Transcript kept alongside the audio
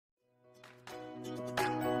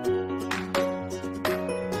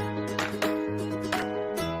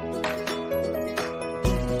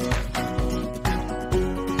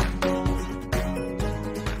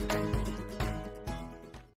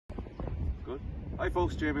Hi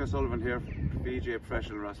folks, Jamie O'Sullivan here, VJ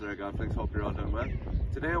Professional Wrestler Golf Links. Hope you're all doing well.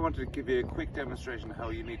 Today I wanted to give you a quick demonstration of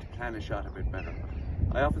how you need to plan a shot a bit better.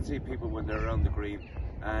 I often see people when they're around the green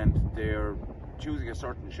and they're choosing a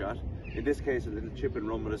certain shot, in this case a little chip and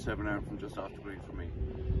run with a 7-iron from just off the green for me.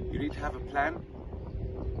 You need to have a plan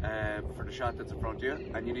for the shot that's in front of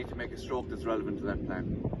you, and you need to make a stroke that's relevant to that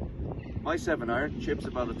plan. My 7-iron chips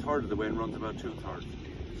about a third of the way and runs about 2/3.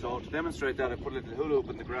 So to demonstrate that, I put a little hula hoop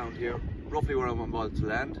in the ground here, roughly where I want the ball to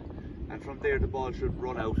land, and from there the ball should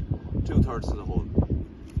run out 2/3 to the hole.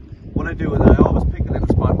 What I do is I always pick a little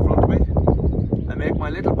spot in front of me. I make my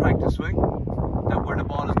little practice swing that where the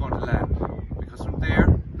ball is going to land, because from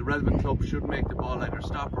there the relevant club should make the ball either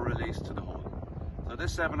stop or release to the hole. So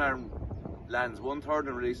this 7-iron lands 1/3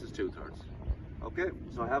 and releases 2/3. Okay,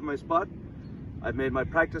 so I have my spot. I've made my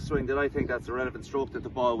practice swing that I think that's a relevant stroke that the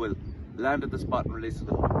ball will land at the spot and release to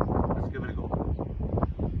the hole. Let's give it a go.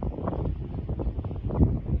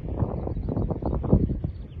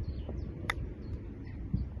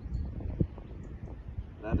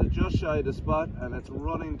 Landed just shy of the spot and it's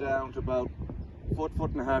running down to about foot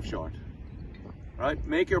and a half short. Right,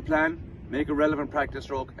 make your plan, make a relevant practice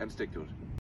stroke and stick to it.